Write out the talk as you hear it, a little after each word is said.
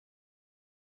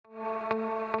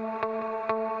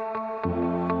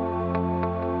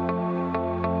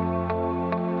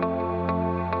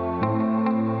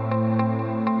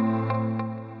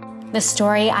The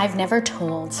Story I've Never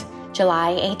Told,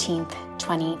 July 18th,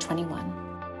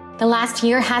 2021. The last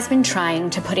year has been trying,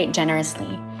 to put it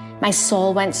generously. My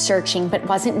soul went searching but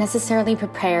wasn't necessarily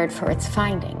prepared for its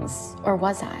findings, or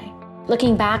was I?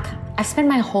 Looking back, I've spent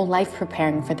my whole life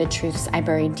preparing for the truths I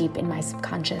buried deep in my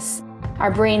subconscious.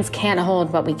 Our brains can't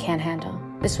hold what we can't handle.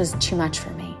 This was too much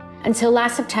for me. Until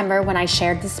last September, when I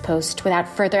shared this post without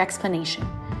further explanation.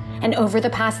 And over the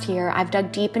past year, I've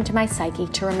dug deep into my psyche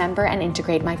to remember and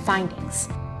integrate my findings.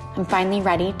 I'm finally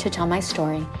ready to tell my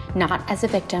story, not as a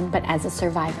victim, but as a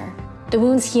survivor. The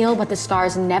wounds heal, but the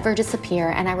scars never disappear,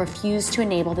 and I refuse to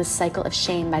enable this cycle of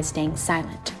shame by staying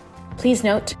silent. Please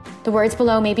note, the words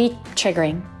below may be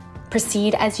triggering.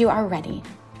 Proceed as you are ready.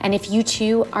 And if you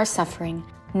too are suffering,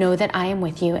 know that I am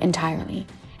with you entirely.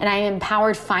 And I am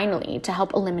empowered finally to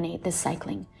help eliminate this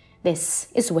cycling. This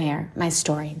is where my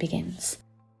story begins.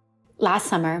 Last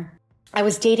summer, I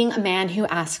was dating a man who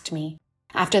asked me,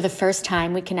 after the first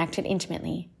time we connected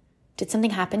intimately, "Did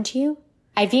something happen to you?"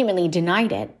 I vehemently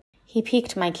denied it. He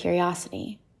piqued my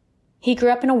curiosity. He grew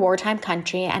up in a wartime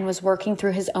country and was working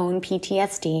through his own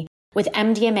PTSD with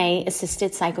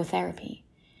MDMA-assisted psychotherapy.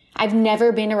 I've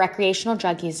never been a recreational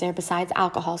drug user besides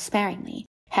alcohol sparingly.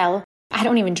 Hell, I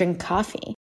don't even drink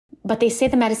coffee. But they say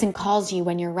the medicine calls you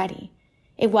when you're ready.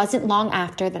 It wasn't long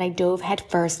after that I dove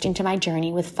headfirst into my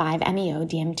journey with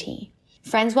 5-MeO-DMT.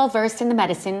 Friends well-versed in the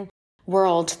medicine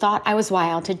world thought I was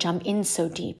wild to jump in so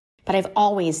deep, but I've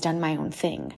always done my own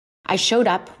thing. I showed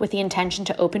up with the intention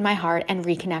to open my heart and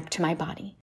reconnect to my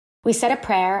body. We said a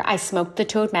prayer, I smoked the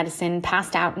toad medicine,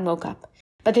 passed out, and woke up.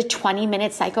 But the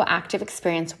 20-minute psychoactive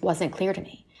experience wasn't clear to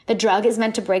me. The drug is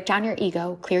meant to break down your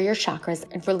ego, clear your chakras,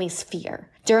 and release fear.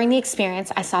 During the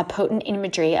experience, I saw potent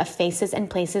imagery of faces and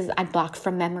places I'd blocked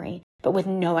from memory, but with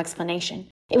no explanation.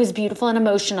 It was beautiful and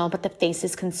emotional, but the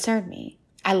faces concerned me.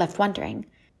 I left wondering,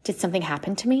 did something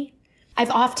happen to me?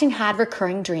 I've often had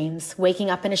recurring dreams, waking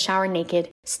up in a shower naked,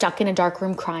 stuck in a dark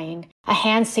room crying, a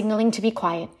hand signaling to be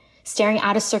quiet, staring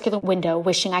out a circular window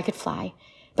wishing I could fly.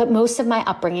 But most of my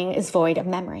upbringing is void of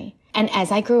memory. And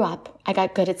as I grew up, I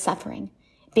got good at suffering.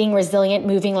 Being resilient,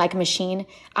 moving like a machine,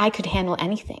 I could handle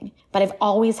anything, but I've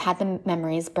always had the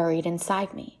memories buried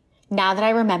inside me. Now that I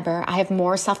remember, I have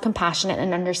more self-compassion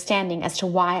and understanding as to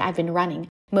why I've been running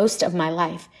most of my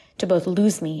life to both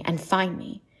lose me and find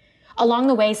me. Along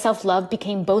the way, self-love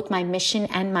became both my mission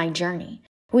and my journey.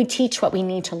 We teach what we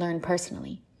need to learn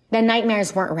personally. The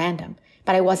nightmares weren't random,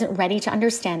 but I wasn't ready to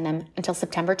understand them until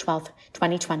September 12th,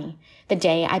 2020, the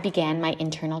day I began my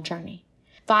internal journey.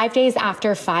 5 days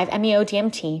after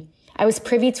 5-MeO-DMT, I was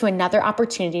privy to another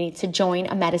opportunity to join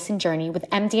a medicine journey with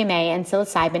MDMA and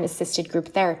psilocybin-assisted group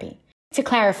therapy. To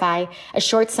clarify, a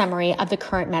short summary of the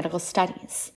current medical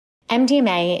studies.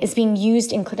 MDMA is being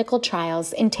used in clinical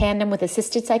trials in tandem with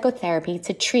assisted psychotherapy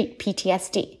to treat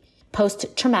PTSD,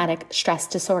 post-traumatic stress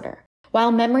disorder.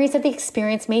 While memories of the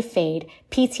experience may fade,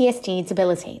 PTSD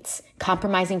debilitates,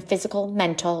 compromising physical,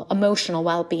 mental, emotional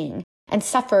well-being, and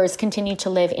sufferers continue to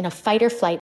live in a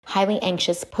fight-or-flight, highly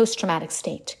anxious post-traumatic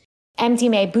state.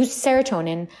 MDMA boosts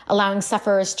serotonin, allowing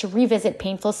sufferers to revisit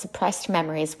painful suppressed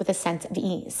memories with a sense of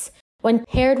ease. When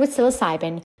paired with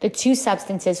psilocybin, the two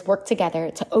substances work together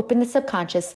to open the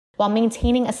subconscious while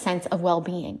maintaining a sense of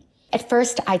well-being. At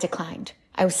first, I declined.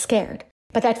 I was scared,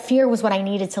 but that fear was what I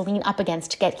needed to lean up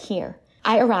against to get here.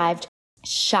 I arrived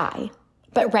shy,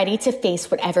 but ready to face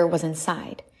whatever was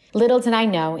inside. Little did I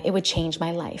know it would change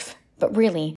my life, but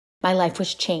really, my life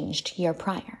was changed year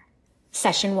prior.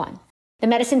 Session 1. The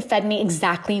medicine fed me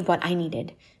exactly what I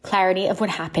needed, clarity of what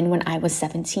happened when I was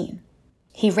 17.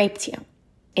 He raped you.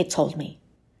 It told me.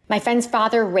 My friend's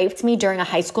father raped me during a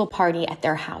high school party at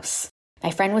their house. My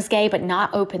friend was gay, but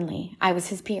not openly. I was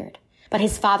his beard. But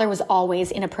his father was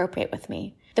always inappropriate with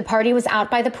me. The party was out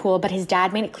by the pool, but his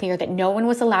dad made it clear that no one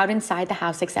was allowed inside the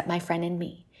house except my friend and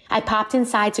me. I popped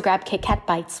inside to grab Kit Kat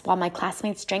bites while my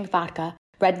classmates drank vodka,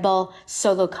 Red Bull,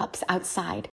 Solo cups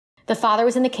outside. The father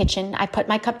was in the kitchen. I put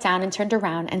my cup down and turned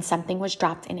around, and something was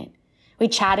dropped in it. We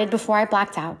chatted before I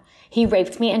blacked out. He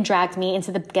raped me and dragged me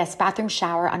into the guest bathroom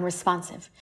shower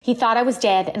unresponsive. He thought I was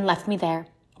dead and left me there,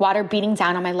 water beating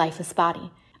down on my lifeless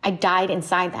body. I died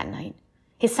inside that night.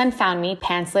 His son found me,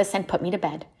 pantsless, and put me to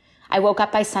bed. I woke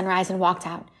up by sunrise and walked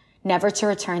out, never to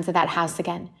return to that house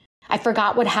again. I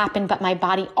forgot what happened, but my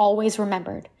body always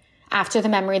remembered. After the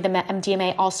memory, the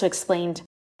MDMA also explained,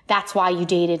 "That's why you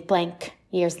dated blank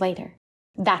years later."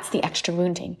 That's the extra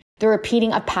wounding, the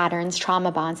repeating of patterns,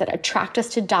 trauma bonds that attract us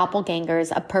to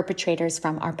doppelgangers of perpetrators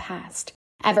from our past.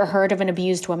 Ever heard of an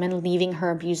abused woman leaving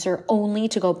her abuser only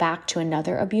to go back to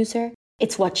another abuser?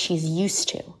 It's what she's used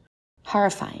to.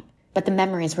 Horrifying, but the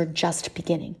memories were just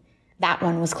beginning. That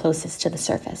one was closest to the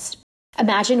surface.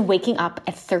 Imagine waking up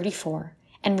at 34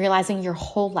 and realizing your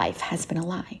whole life has been a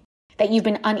lie, that you've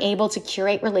been unable to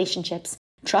curate relationships,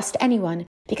 trust anyone,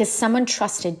 because someone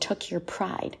trusted took your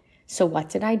pride. So what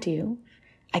did I do?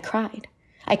 I cried.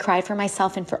 I cried for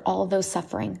myself and for all of those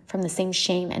suffering from the same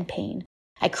shame and pain.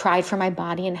 I cried for my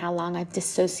body and how long I've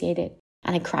dissociated,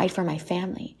 and I cried for my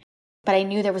family. But I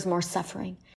knew there was more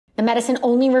suffering. The medicine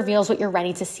only reveals what you're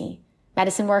ready to see.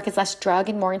 Medicine work is less drug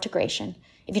and more integration.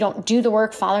 If you don't do the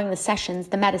work following the sessions,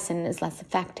 the medicine is less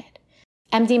effective.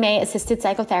 MDMA-assisted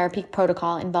psychotherapy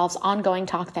protocol involves ongoing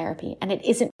talk therapy, and it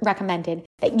isn't recommended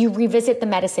that you revisit the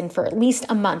medicine for at least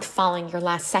a month following your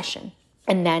last session.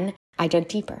 And then I dug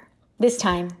deeper, this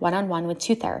time one-on-one with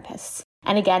 2 therapists.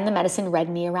 And again, the medicine read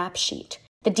me a rap sheet.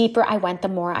 The deeper I went, the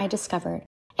more I discovered.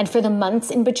 And for the months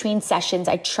in between sessions,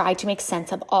 I tried to make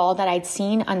sense of all that I'd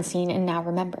seen, unseen, and now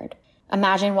remembered.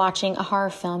 Imagine watching a horror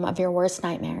film of your worst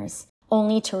nightmares,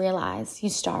 only to realize you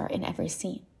star in every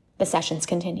scene. The sessions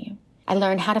continue. I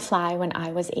learned how to fly when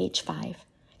I was age 5,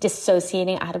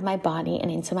 dissociating out of my body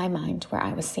and into my mind where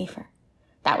I was safer.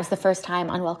 That was the first time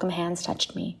unwelcome hands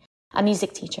touched me. A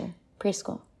music teacher,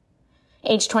 preschool.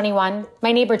 Age 21,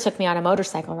 my neighbor took me on a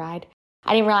motorcycle ride.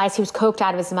 I didn't realize he was coked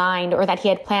out of his mind or that he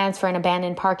had plans for an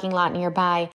abandoned parking lot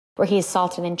nearby where he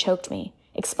assaulted and choked me,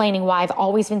 explaining why I've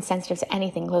always been sensitive to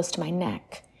anything close to my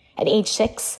neck. At age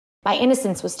 6, my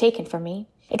innocence was taken from me,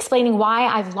 explaining why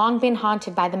I've long been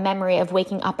haunted by the memory of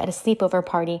waking up at a sleepover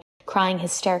party, crying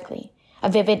hysterically, a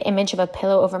vivid image of a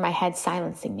pillow over my head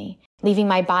silencing me, leaving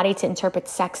my body to interpret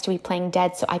sex to be playing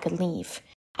dead so I could leave.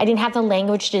 I didn't have the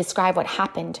language to describe what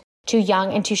happened, too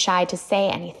young and too shy to say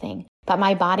anything, but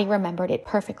my body remembered it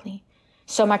perfectly.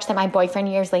 So much that my boyfriend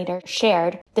years later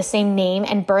shared the same name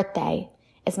and birthday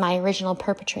as my original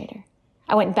perpetrator.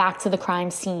 I went back to the crime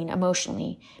scene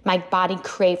emotionally. My body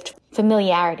craved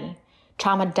familiarity.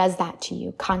 Trauma does that to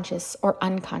you, conscious or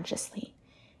unconsciously.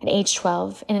 At age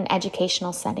 12, in an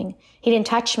educational setting, he didn't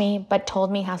touch me, but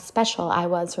told me how special I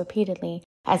was repeatedly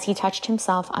as he touched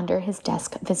himself under his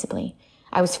desk visibly.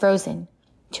 I was frozen,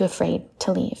 too afraid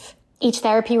to leave. Each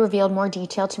therapy revealed more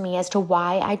detail to me as to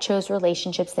why I chose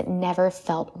relationships that never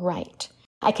felt right.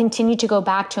 I continued to go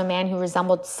back to a man who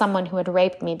resembled someone who had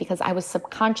raped me because I was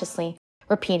subconsciously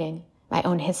repeating my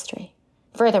own history.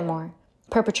 Furthermore,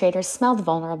 perpetrators smelled the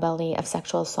vulnerability of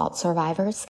sexual assault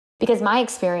survivors. Because my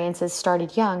experiences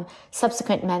started young,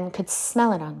 subsequent men could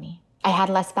smell it on me. I had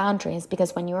less boundaries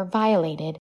because when you are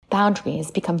violated,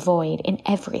 boundaries become void in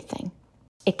everything.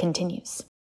 It continues.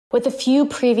 With a few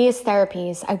previous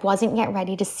therapies, I wasn't yet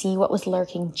ready to see what was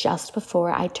lurking just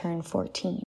before I turned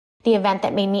 14. The event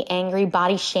that made me angry,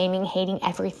 body shaming, hating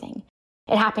everything.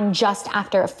 It happened just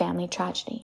after a family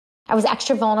tragedy. I was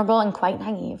extra vulnerable and quite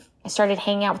naive. I started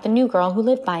hanging out with a new girl who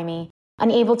lived by me,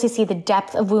 unable to see the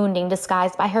depth of wounding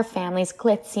disguised by her family's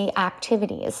glitzy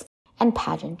activities and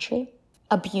pageantry.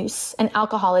 Abuse and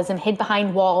alcoholism hid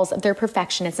behind walls of their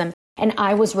perfectionism, and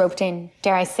I was roped in,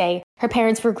 dare I say. Her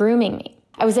parents were grooming me.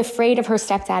 I was afraid of her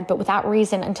stepdad, but without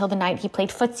reason until the night he played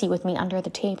footsie with me under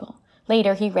the table.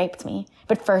 Later, he raped me,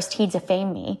 but first he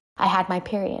defamed me. I had my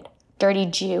period. Dirty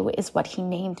Jew is what he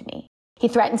named me. He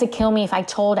threatened to kill me if I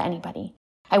told anybody.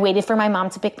 I waited for my mom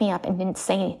to pick me up and didn't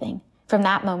say anything. From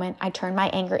that moment, I turned my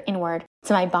anger inward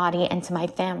to my body and to my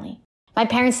family. My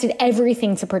parents did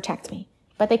everything to protect me,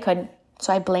 but they couldn't,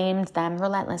 so I blamed them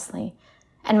relentlessly.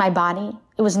 And my body,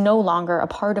 it was no longer a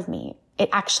part of me. It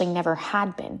actually never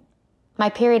had been. My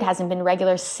period hasn't been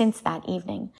regular since that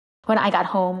evening. When I got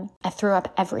home, I threw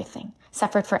up everything,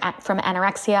 suffered from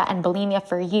anorexia and bulimia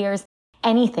for years,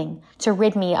 anything to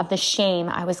rid me of the shame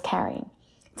I was carrying.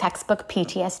 Textbook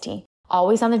PTSD,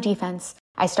 always on the defense.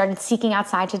 I started seeking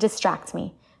outside to distract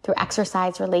me through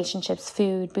exercise, relationships,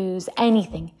 food, booze,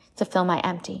 anything to fill my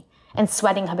empty, and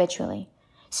sweating habitually,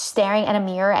 staring at a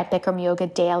mirror at Bikram yoga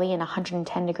daily in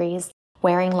 110 degrees,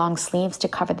 wearing long sleeves to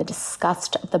cover the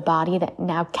disgust of the body that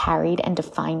now carried and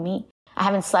defined me. I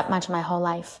haven't slept much my whole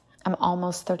life. I'm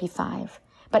almost 35.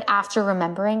 But after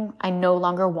remembering, I no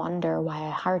longer wonder why I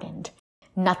hardened.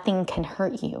 Nothing can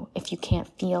hurt you if you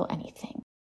can't feel anything.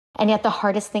 And yet the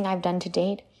hardest thing I've done to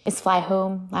date is fly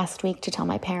home last week to tell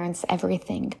my parents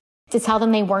everything. To tell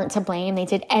them they weren't to blame. They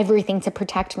did everything to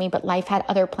protect me, but life had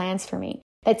other plans for me.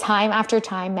 That time after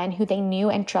time, men who they knew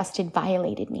and trusted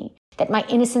violated me. That my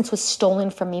innocence was stolen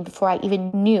from me before I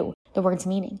even knew the word's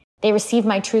meaning. They received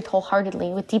my truth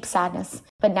wholeheartedly with deep sadness,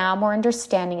 but now more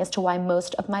understanding as to why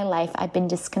most of my life I've been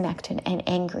disconnected and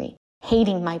angry,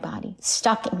 hating my body,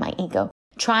 stuck in my ego,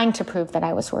 trying to prove that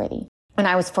I was worthy. When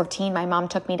I was 14, my mom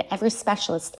took me to every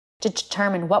specialist to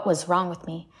determine what was wrong with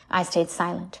me. I stayed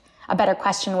silent. A better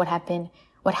question would have been,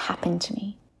 what happened to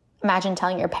me. Imagine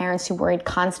telling your parents who worried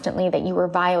constantly that you were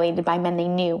violated by men they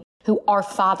knew, who are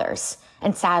fathers.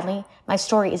 And sadly, my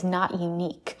story is not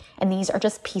unique, and these are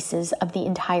just pieces of the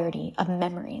entirety of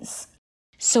memories.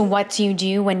 So what do you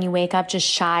do when you wake up just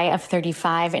shy of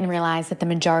 35 and realize that the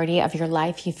majority of your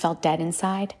life you felt dead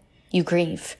inside? You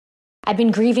grieve. I'd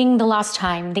been grieving the lost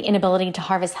time, the inability to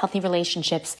harvest healthy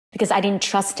relationships because I didn't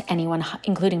trust anyone,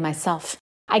 including myself.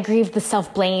 I grieved the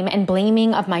self-blame and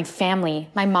blaming of my family,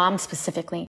 my mom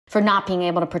specifically, for not being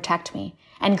able to protect me,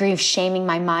 and grieved shaming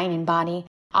my mind and body,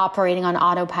 operating on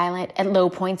autopilot, at low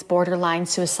points borderline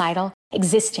suicidal,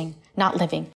 existing, not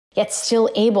living, yet still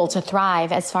able to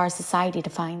thrive as far as society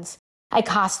defines. I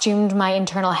costumed my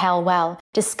internal hell well,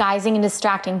 disguising and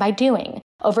distracting by doing,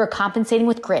 overcompensating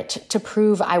with grit to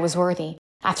prove I was worthy,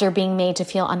 after being made to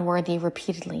feel unworthy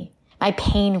repeatedly. My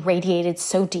pain radiated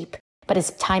so deep, but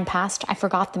as time passed, I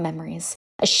forgot the memories.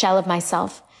 A shell of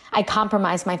myself, I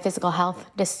compromised my physical health,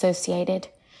 dissociated.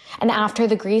 And after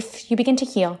the grief, you begin to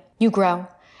heal, you grow,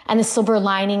 and the silver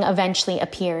lining eventually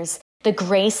appears, the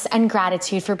grace and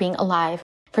gratitude for being alive,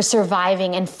 for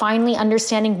surviving and finally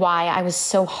understanding why I was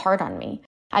so hard on me.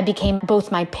 I became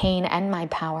both my pain and my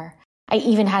power. I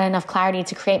even had enough clarity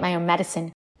to create my own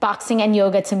medicine, boxing and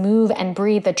yoga to move and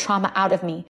breathe the trauma out of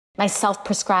me, my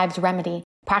self-prescribed remedy,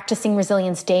 practicing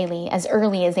resilience daily as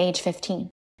early as age 15.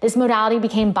 This modality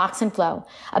became Box and Flow,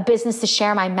 a business to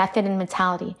share my method and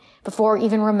mentality before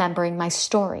even remembering my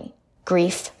story.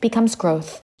 Grief becomes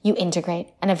growth. You integrate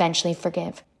and eventually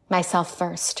forgive. Myself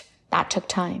first. That took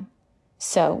time.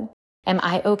 So, am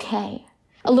I okay?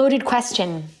 A loaded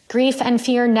question. Grief and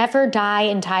fear never die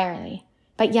entirely.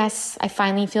 But yes, I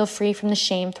finally feel free from the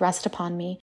shame thrust upon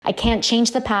me. I can't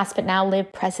change the past, but now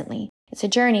live presently. It's a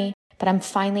journey, but I'm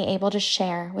finally able to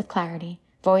share with clarity,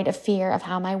 void of fear of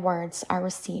how my words are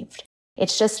received.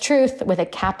 It's just truth with a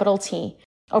capital T.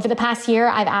 Over the past year,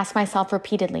 I've asked myself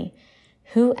repeatedly,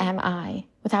 who am I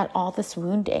without all this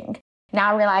wounding?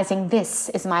 Now realizing this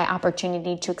is my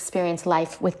opportunity to experience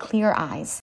life with clear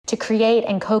eyes, to create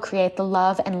and co-create the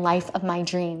love and life of my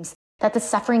dreams, that the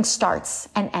suffering starts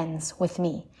and ends with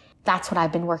me. That's what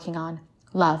I've been working on.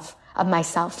 Love of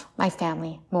myself, my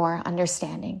family, more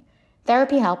understanding.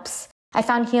 Therapy helps. I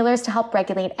found healers to help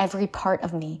regulate every part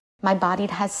of me. My body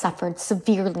has suffered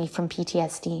severely from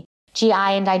PTSD, GI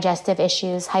and digestive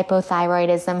issues,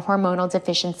 hypothyroidism, hormonal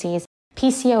deficiencies,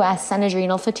 PCOS, and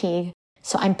adrenal fatigue.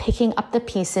 So I'm picking up the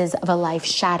pieces of a life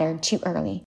shattered too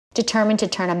early, determined to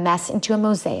turn a mess into a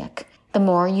mosaic. The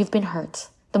more you've been hurt,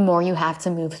 the more you have to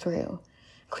move through.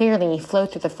 Clearly, flow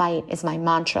through the fight is my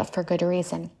mantra for good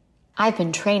reason. I've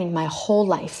been training my whole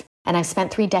life, and I've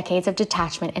spent 3 decades of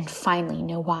detachment and finally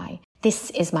know why. This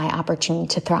is my opportunity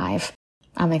to thrive.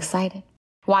 I'm excited.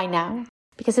 Why now?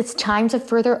 Because it's time to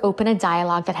further open a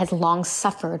dialogue that has long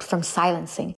suffered from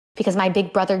silencing. Because my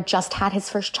big brother just had his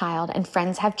first child and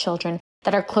friends have children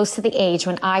that are close to the age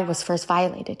when I was first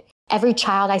violated. Every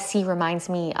child I see reminds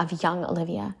me of young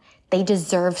Olivia. They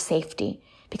deserve safety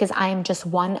because I am just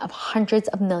one of hundreds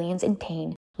of millions in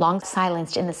pain, long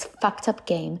silenced in this fucked up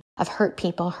game of hurt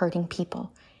people hurting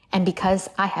people. And because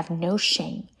I have no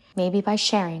shame, maybe by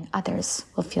sharing, others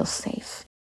will feel safe.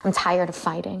 I'm tired of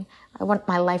fighting. I want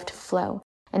my life to flow.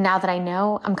 And now that I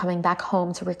know, I'm coming back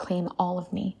home to reclaim all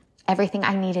of me. Everything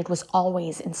I needed was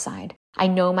always inside. I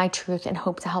know my truth and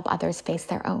hope to help others face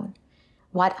their own.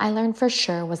 What I learned for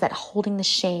sure was that holding the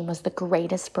shame was the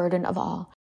greatest burden of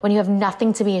all. When you have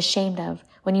nothing to be ashamed of,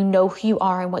 when you know who you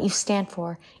are and what you stand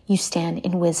for, you stand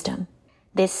in wisdom.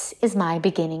 This is my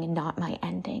beginning and not my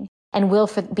ending, and will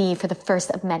be for the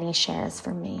first of many shares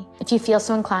from me. If you feel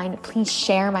so inclined, please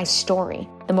share my story.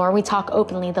 The more we talk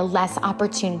openly, the less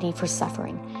opportunity for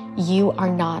suffering. You are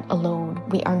not alone.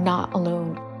 We are not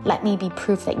alone. Let me be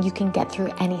proof that you can get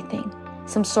through anything.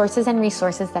 Some sources and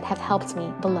resources that have helped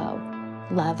me below.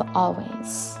 Love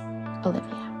always,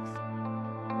 Olivia.